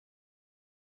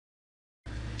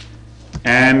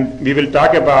And we will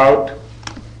talk about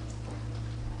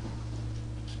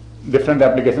different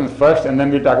applications first, and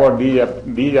then we talk about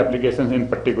these applications in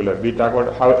particular. We talk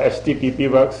about how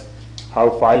HTTP works, how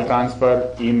file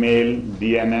transfer, email,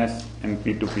 DNS, and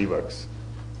P2P works.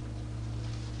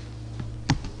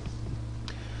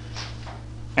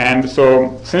 And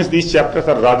so, since these chapters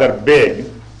are rather big,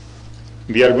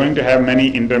 we are going to have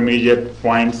many intermediate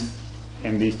points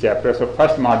in these chapters. So,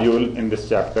 first module in this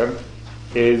chapter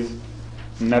is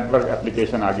network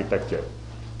application architecture.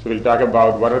 So we'll talk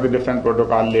about what are the different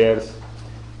protocol layers,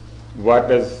 what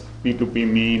does P2P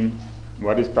mean,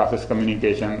 what is process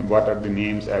communication, what are the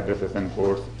names, addresses, and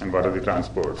ports, and what are the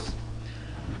transports.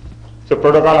 So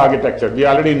protocol architecture, we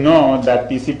already know that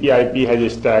TCP-IP has a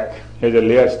stack, has a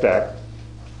layer stack,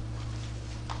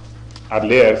 or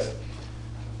layers.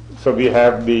 So we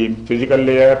have the physical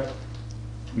layer,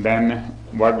 then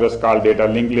what was called data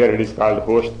link layer, it is called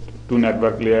host to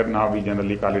network layer, now we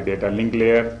generally call it data link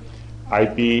layer.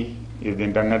 IP is the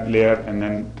internet layer, and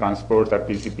then transports are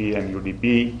TCP and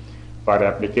UDP. For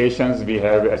applications, we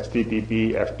have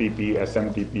HTTP, FTP,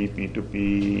 SMTP,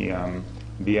 P2P,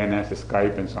 DNS,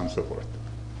 Skype, and so on and so forth.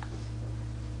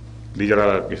 These are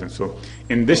all applications. So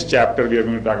in this chapter, we are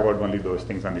going to talk about only those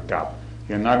things on the top.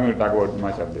 We are not going to talk about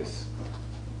much of this.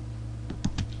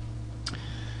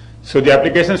 So the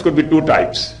applications could be two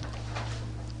types,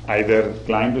 either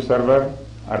client to server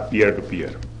or peer to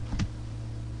peer.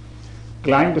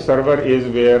 Client to server is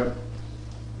where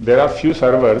there are few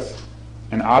servers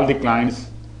and all the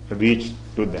clients reach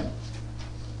to them.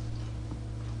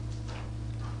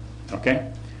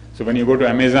 Okay? So when you go to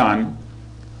Amazon,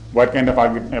 what kind of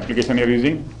application you are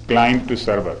using? Client to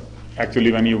server.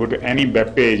 Actually, when you go to any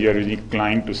web page, you are using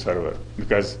client to server,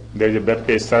 because there is a web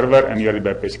page server and you are a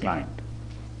web page client.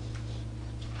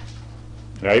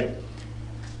 Right?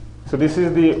 So this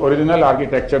is the original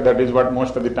architecture. That is what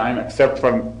most of the time, except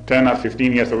for 10 or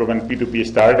 15 years ago when P2P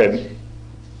started,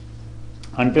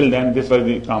 until then this was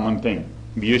the common thing.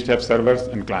 We used to have servers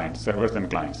and clients, servers and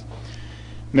clients.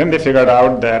 Then they figured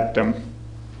out that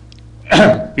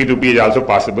P2P is also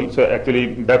possible. So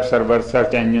actually web servers,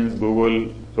 search engines,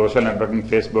 Google, social networking,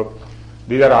 Facebook,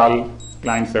 these are all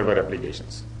client-server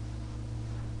applications.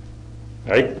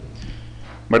 Right?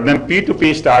 But then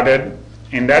P2P started.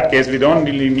 In that case, we don't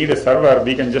really need a server.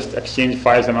 We can just exchange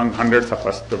files among hundreds of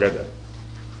us together.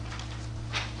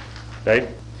 Right?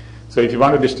 So if you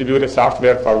want to distribute a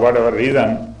software for whatever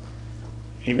reason,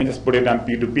 you can just put it on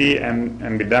P2P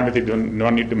and be done with it. You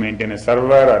don't need to maintain a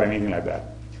server or anything like that.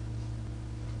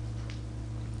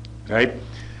 Right?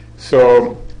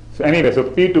 So anyway, so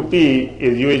P2P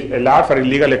is used a lot for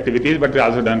illegal activities, but it's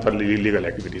also done for legal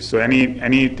activities. So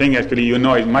anything actually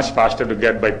is much faster to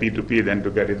get by P2P than to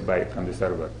get it from the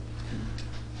server.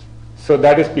 So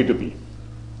that is P2P.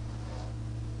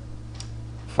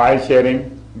 File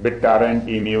sharing, BitTorrent,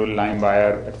 Emule,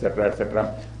 LimeWire, etc.,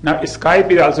 etc. Now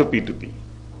Skype is also P2P.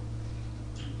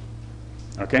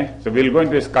 Okay, so we'll go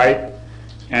into Skype,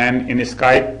 and in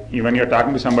Skype, when you're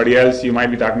talking to somebody else, you might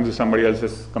be talking to somebody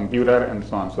else's computer, and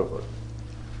so on and so forth.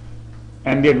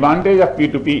 And the advantage of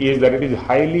P2P is that it is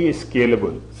highly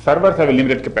scalable. Servers have a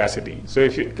limited capacity. So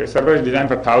if a server is designed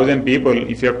for 1,000 people,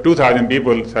 if you have 2,000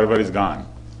 people, server is gone.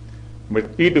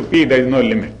 With P2P, there is no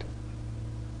limit.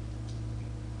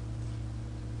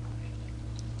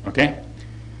 Okay?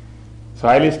 So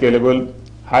highly scalable,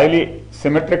 highly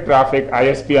symmetric traffic,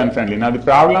 ISP unfriendly. Now the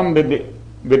problem with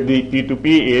the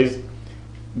P2P is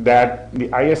that the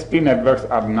ISP networks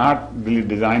are not really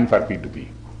designed for P2P.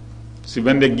 So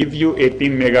when they give you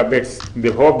 18 megabits, they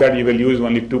hope that you will use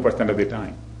only 2% of the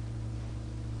time,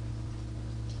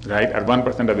 right, or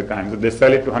 1% of the time. So they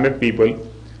sell it to 100 people,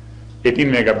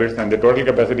 18 megabits, and the total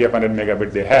capacity of 100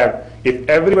 megabits they have. If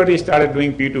everybody started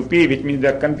doing P2P, which means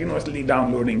they're continuously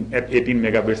downloading at 18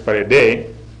 megabits per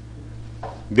day,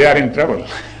 they are in trouble,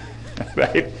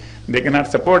 right? They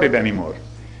cannot support it anymore.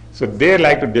 So they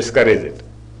like to discourage it.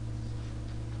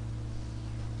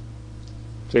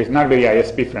 So it's not very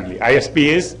ISP friendly. ISP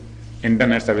is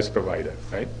Internet Service Provider,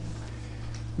 right?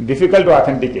 Difficult to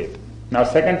authenticate. Now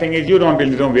second thing is you don't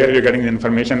really know where you're getting the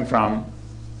information from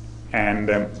and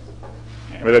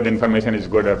whether the information is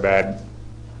good or bad.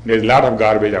 There's a lot of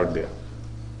garbage out there.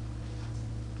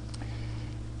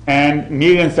 And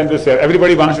need incentives here.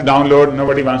 Everybody wants to download,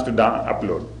 nobody wants to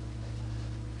upload.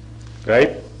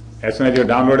 Right? As soon as you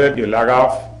download it, you log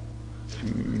off,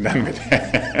 done with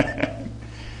it.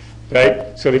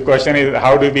 Right? So the question is,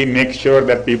 how do we make sure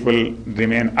that people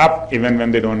remain up even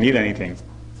when they don't need anything,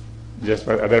 just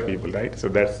for other people, right? So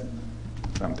that's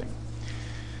something.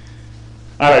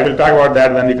 All right, we'll talk about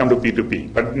that when we come to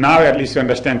P2P. But now at least you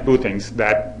understand two things,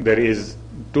 that there is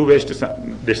two ways to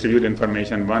distribute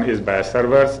information. One is by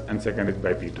servers and second is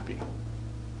by P2P.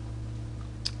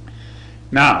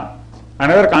 Now,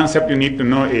 another concept you need to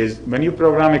know is when you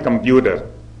program a computer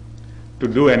to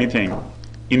do anything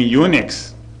in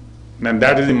Unix, then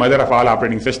that is the mother of all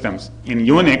operating systems. In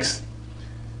Unix,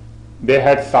 they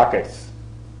had sockets.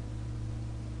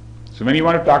 So when you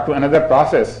want to talk to another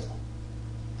process,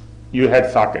 you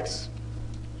had sockets.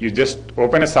 You just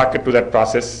open a socket to that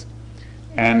process,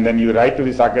 and then you write to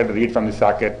the socket, read from the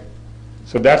socket.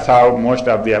 So that's how most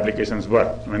of the applications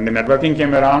work. When the networking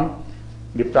came around,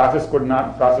 the process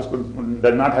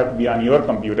does not have to be on your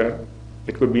computer.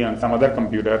 It could be on some other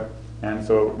computer. And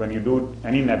so when you do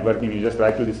any networking, you just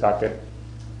write to the socket,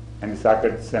 and the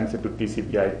socket sends it to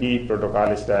TCP-IP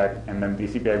protocol stack, and then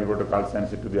TCP-IP protocol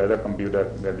sends it to the other computer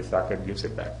where the socket gives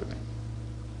it back to them.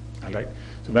 All right.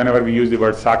 So whenever we use the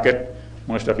word socket,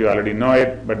 most of you already know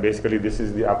it, but basically this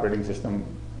is the operating system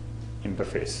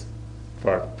interface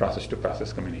for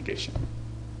process-to-process communication.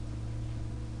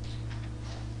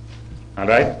 All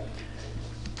right.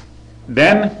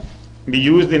 Then we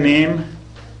use the name.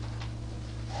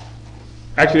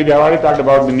 Actually, we have already talked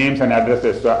about the names and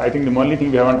addresses. So I think the only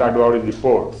thing we haven't talked about is the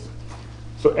ports.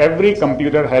 So every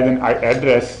computer has an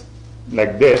address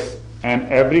like this, and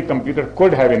every computer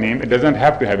could have a name. It doesn't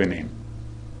have to have a name.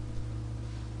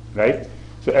 Right?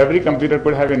 So every computer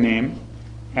could have a name,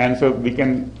 and so we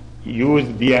can use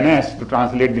DNS to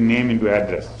translate the name into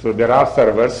address. So there are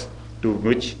servers to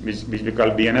which we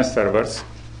call DNS servers,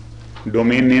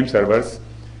 domain name servers,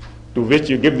 to which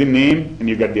you give the name and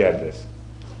you get the address.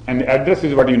 And the address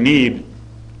is what you need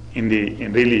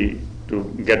really to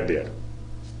get there.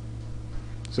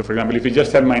 So for example, if you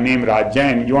just have my name Raj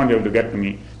Jain, you won't be able to get to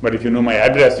me. But if you know my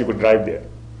address, you could drive there.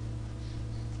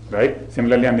 Right?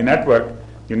 Similarly on the network,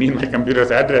 you need my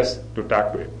computer's address to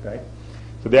talk to it. Right?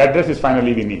 So the address is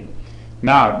finally we need.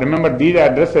 Now remember, these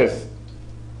addresses,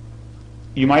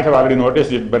 you might have already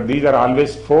noticed it, but these are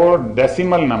always 4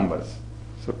 decimal numbers.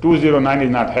 So 209 is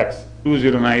not hex.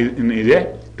 209 is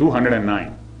a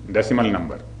 209 decimal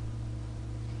number.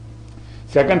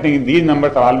 Second thing, these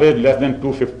numbers are always less than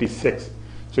 256.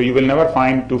 So you will never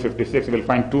find 256, you will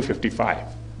find 255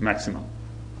 maximum.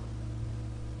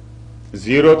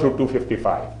 0 through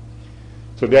 255.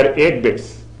 So there are 8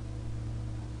 bits.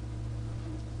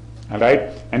 All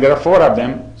right? And there are 4 of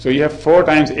them. So you have 4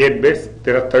 times 8 bits,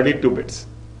 there are 32 bits.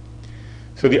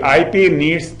 So the IP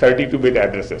needs 32-bit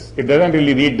addresses. It doesn't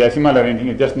really need decimal or anything,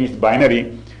 it just needs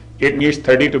binary. It needs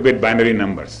 32-bit binary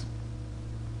numbers.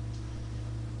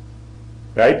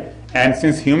 Right? And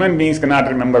since human beings cannot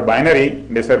remember binary,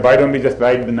 they said, why don't we just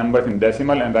write the numbers in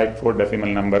decimal and write 4 decimal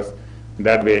numbers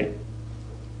that way?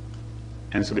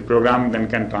 And so the program then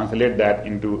can translate that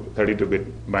into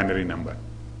 32-bit binary number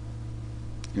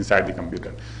inside the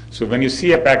computer. So when you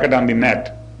see a packet on the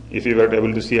net, if you were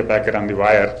able to see a packet on the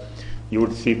wire, you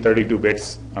would see 32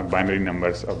 bits of binary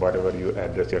numbers of whatever you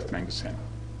address you're trying to send.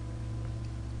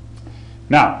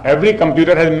 Now, every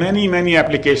computer has many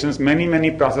applications, many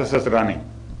processors running.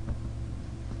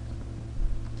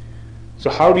 So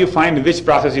how do you find which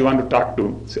process you want to talk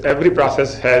to? So every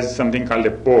process has something called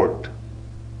a port.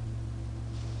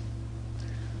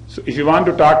 So if you want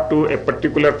to talk to a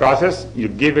particular process, you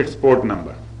give its port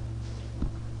number.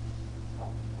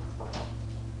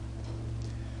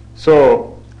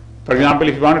 So, for example,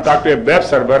 if you want to talk to a web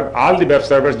server, all the web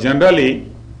servers generally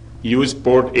use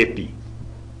port 80.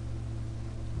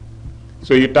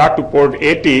 So you talk to port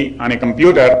 80 on a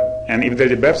computer, and if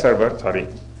there's a web server, sorry,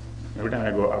 every time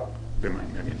I go up,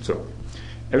 remind me again. So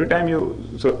every time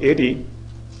so 80,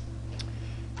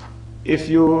 if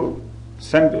you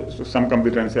send to some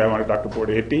computer and say I want to talk to port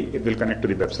 80, it will connect to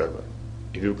the web server.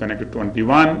 If you connect to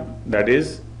 21, that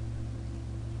is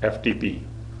FTP.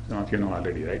 Some of you know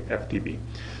already, right? FTP.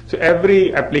 So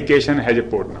every application has a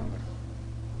port number.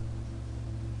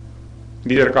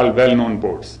 These are called well-known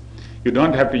ports. You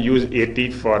don't have to use 80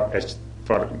 for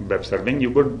web serving. You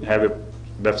could have a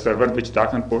web server which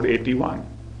talks on port 81.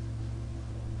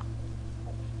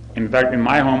 In fact, in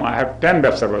my home, I have 10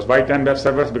 web servers. Why 10 web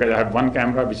servers? Because I have one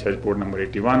camera which has port number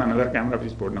 81, another camera which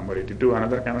is port number 82,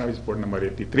 another camera which is port number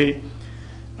 83.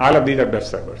 All of these are web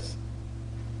servers.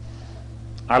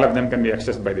 All of them can be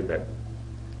accessed by the web.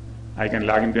 I can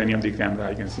log into any of the camera,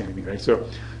 I can see anything, right? So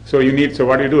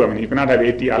what do you do? I mean, you cannot have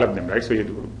 80, all of them, right? So you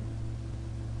do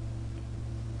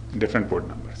different port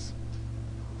numbers.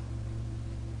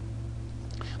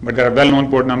 But there are well-known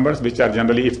port numbers which are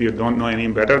generally, if you don't know any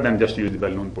better, then just use the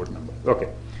well-known port numbers. Okay.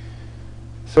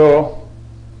 So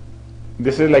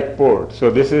this is like port. So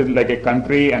this is like a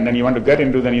country, and then you want to get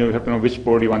into, then you have to know which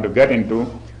port you want to get into.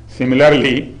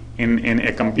 Similarly, in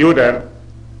a computer,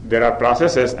 there are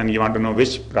processes, and you want to know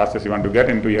which process you want to get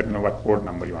into. You have to know what port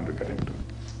number you want to get into.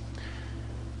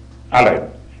 All right.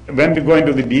 When we go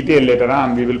into the detail later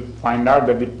on, we will find out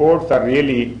that the ports are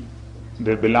really,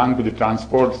 they belong to the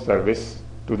transport service,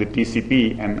 to the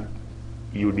TCP and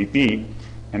UDP,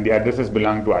 and the addresses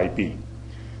belong to IP.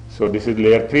 So this is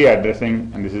layer 3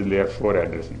 addressing, and this is layer 4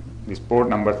 addressing. These port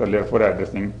numbers are layer 4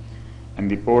 addressing, and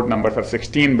the port numbers are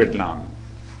 16-bit long.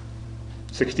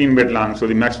 16-bit long, so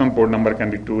the maximum port number can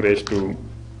be 2 raised to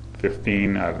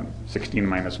 15 or 16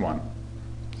 minus 1,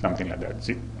 something like that.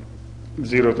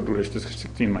 0 to 2 raised to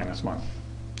 16 minus 1,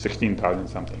 16,000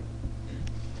 something.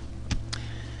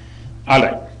 All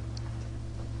right.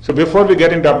 So before we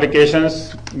get into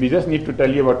applications, we just need to tell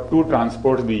you about two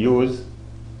transports we use,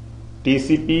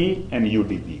 TCP and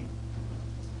UDP.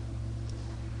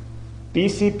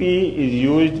 TCP is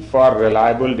used for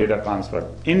reliable data transfer.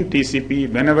 In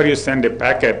TCP, whenever you send a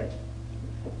packet,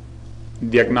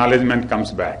 the acknowledgement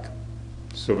comes back.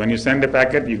 So when you send a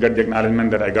packet, you get the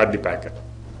acknowledgement that I got the packet.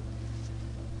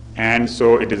 And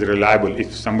so it is reliable.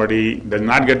 If somebody does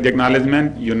not get the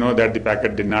acknowledgement, you know that the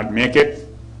packet did not make it,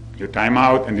 you time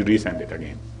out and you resend it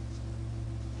again.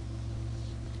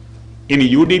 In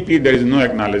UDP, there is no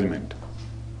acknowledgement.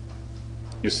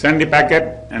 You send the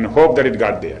packet and hope that it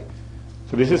got there.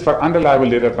 So this is for unreliable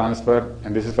data transfer,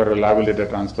 and this is for reliable data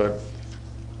transfer.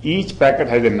 Each packet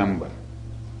has a number.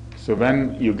 So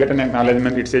when you get an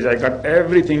acknowledgement, it says, I got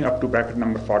everything up to packet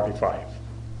number 45.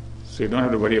 So you don't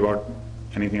have to worry about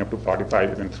anything up to 45.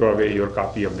 You can throw away your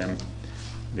copy of them.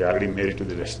 They already made it to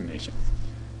the destination.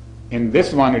 In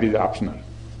this one, it is optional.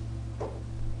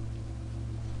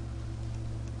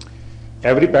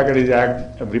 Every packet is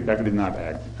AGD, every packet is not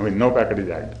AGD. I mean, no packet is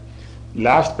AGD.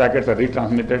 Last packets are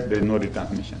retransmitted, there is no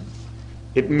retransmission.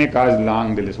 It may cause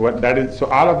long delays. So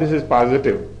all of this is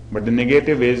positive, but the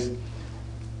negative is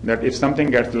that if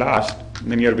something gets lost,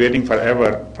 then you're waiting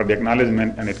forever for the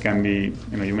acknowledgement, and it can be,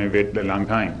 you may wait a long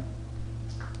time.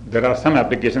 There are some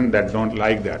applications that don't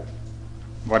like that.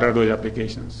 What are those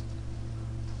applications?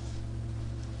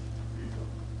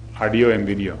 Audio and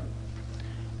video.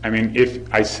 I mean,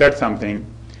 if I said something,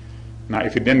 now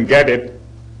if you didn't get it,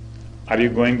 are you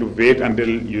going to wait until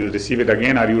you receive it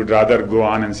again, or you would rather go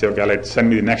on and say, okay, let's send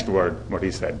me the next word, what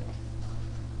he said?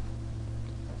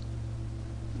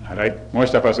 All right?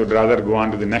 Most of us would rather go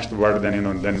on to the next word than,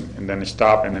 and then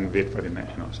stop and then wait for the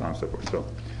next, so on and so forth.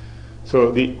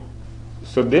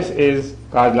 So this is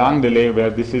cause long delay, where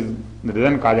it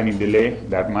doesn't cause any delay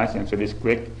that much, and so it is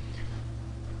quick.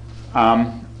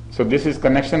 So this is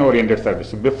connection-oriented service.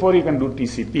 So before you can do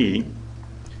TCP,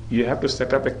 you have to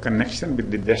set up a connection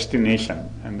with the destination,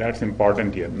 and that's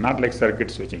important here, not like circuit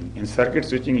switching. In circuit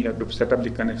switching, you have to set up the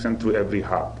connection through every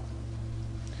hop.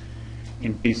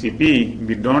 In TCP,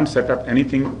 we don't set up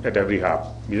anything at every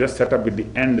hop. We just set up with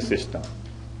the end system.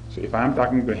 So if I'm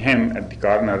talking to him at the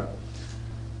corner,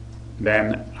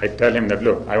 then I tell him that,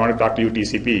 look, I want to talk to you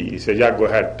TCP. He says, yeah, go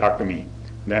ahead, talk to me.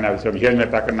 Then I will say, here's my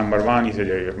packet number 1. He says,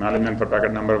 yeah, acknowledgement for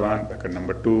packet number 1, packet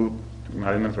number 2,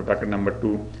 acknowledgement for packet number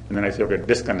 2, and then I say, okay,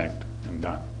 disconnect, and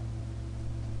done.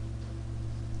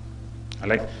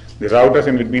 Like the routers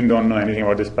in between don't know anything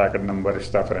about this packet number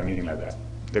stuff or anything like that.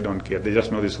 They don't care. They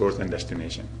just know the source and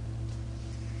destination.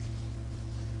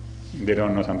 They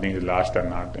don't know something is lost or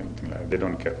not, anything like that. They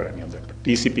don't care for any of that. But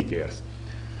TCP cares.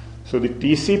 So the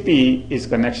TCP is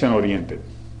connection oriented,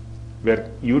 where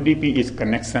UDP is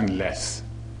connection-less.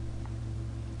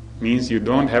 Means you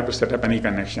don't have to set up any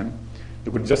connection.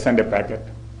 You could just send a packet,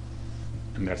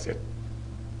 and that's it.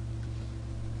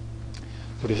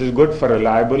 So this is good for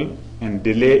reliable and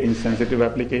delay-insensitive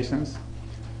applications.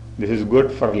 This is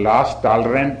good for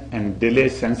loss-tolerant and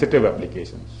delay-sensitive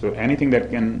applications. So anything that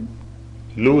can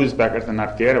lose packets and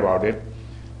not care about it,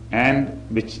 and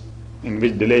in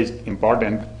which delay is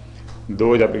important,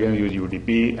 those applications use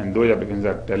UDP, and those applications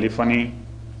are telephony,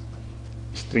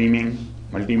 streaming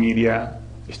multimedia,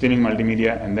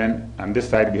 and then on this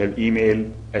side we have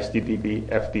email, HTTP,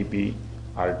 FTP,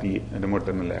 RT, and remote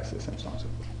terminal access, and so on and so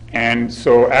forth. And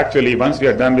so actually, once we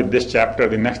are done with this chapter,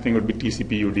 the next thing would be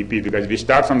TCP UDP, because we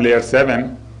start from layer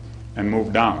 7 and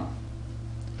move down.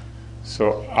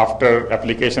 So after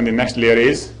application, the next layer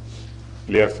is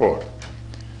layer 4.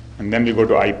 And then we go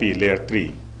to IP, layer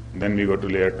 3. And then we go to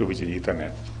layer 2, which is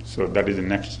Ethernet. So that is the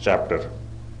next chapter.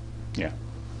 Yeah.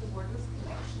 What does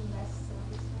connection-less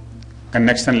service mean?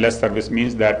 Connection-less service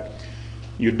means that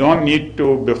you don't need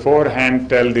to beforehand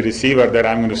tell the receiver that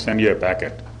I'm going to send you a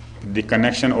packet. The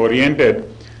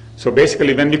connection-oriented. So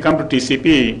basically, when we come to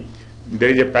TCP, there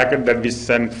is a packet that we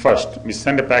send first. We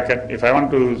send a packet. If I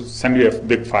want to send you a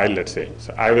big file, let's say,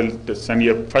 so I will just send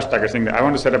you a first packet saying that I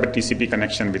want to set up a TCP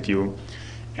connection with you.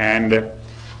 And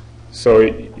so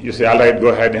you say, all right, go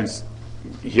ahead, and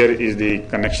here is the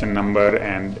connection number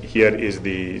and here is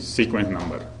the sequence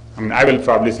number. I mean, I will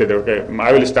probably say that, okay,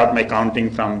 I will start my counting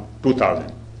from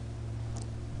 2000.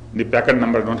 The packet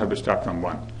number don't have to start from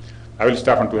 1. I will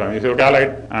start from 2000. You say, okay, all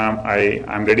right,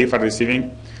 I'm ready for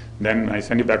receiving. Then I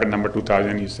send you packet number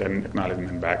 2000, you send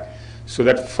acknowledgement back. So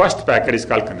that first packet is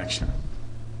called connection.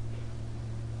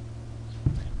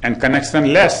 And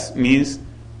connectionless means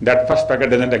that first packet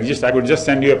doesn't exist. I could just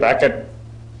send you a packet.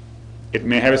 It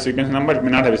may have a sequence number, it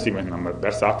may not have a sequence number.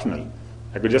 That's optional.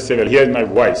 I could just say, well, here's my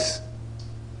voice.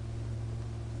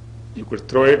 You could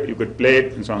throw it, you could play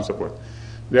it, and so on and so forth.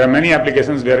 There are many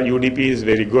applications where UDP is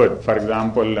very good. For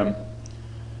example,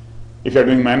 if you're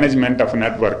doing management of a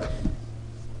network,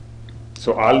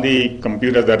 so all the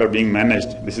computers that are being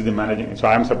managed, this is the managing, so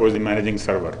I'm suppose the managing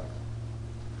server,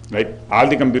 right? All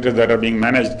the computers that are being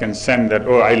managed can send that,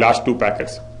 oh, I lost 2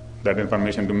 packets, that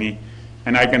information to me,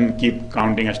 and I can keep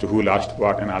counting as to who lost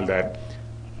what and all that.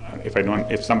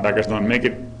 If some packets don't make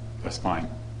it, that's fine.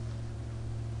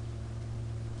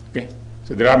 Okay,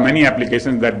 so there are many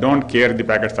applications that don't care the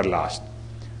packets are lost.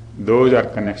 Those are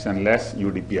connectionless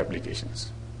UDP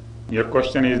applications. Your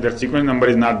question is that sequence number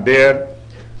is not there,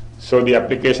 so the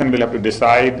application will have to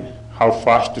decide how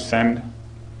fast to send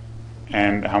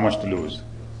and how much to lose.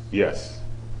 Yes.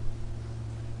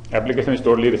 Application is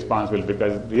totally responsible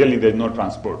because really there's no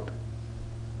transport.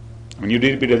 I mean,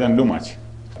 UDP doesn't do much.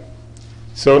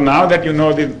 So now that you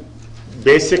know the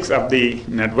basics of the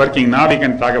networking, now we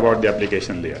can talk about the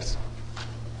application layers.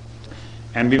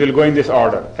 And we will go in this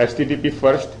order: HTTP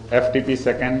first, FTP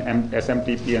second, and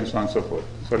SMTP, and so on and so forth.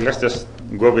 So let's just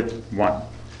go with one.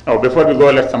 Oh, before we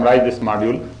go, let's summarize this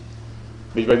module,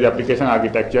 which was the application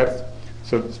architecture.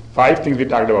 So 5 things we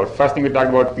talked about. First thing we talked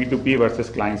about P2P versus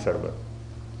client server.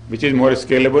 Which is more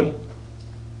scalable?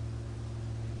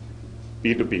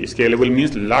 P2P. Scalable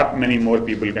means many more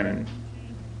people can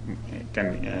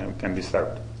be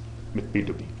served with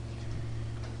P2P.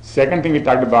 Second thing we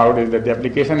talked about is that the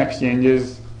application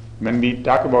exchanges, when we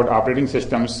talk about operating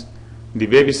systems, the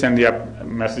way we send the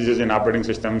messages in operating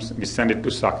systems, we send it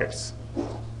to sockets.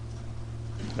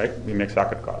 Right? We make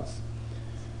socket calls.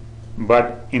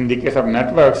 But in the case of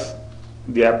networks,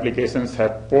 the applications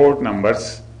have port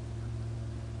numbers,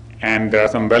 and there are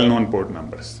some well-known port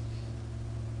numbers.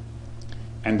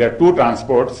 And there are 2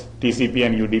 transports, TCP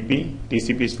and UDP.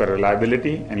 TCP is for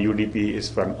reliability, and UDP is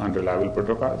for unreliable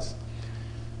protocols.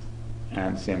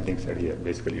 And same thing said here.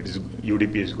 Basically,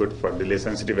 UDP is good for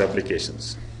delay-sensitive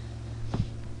applications.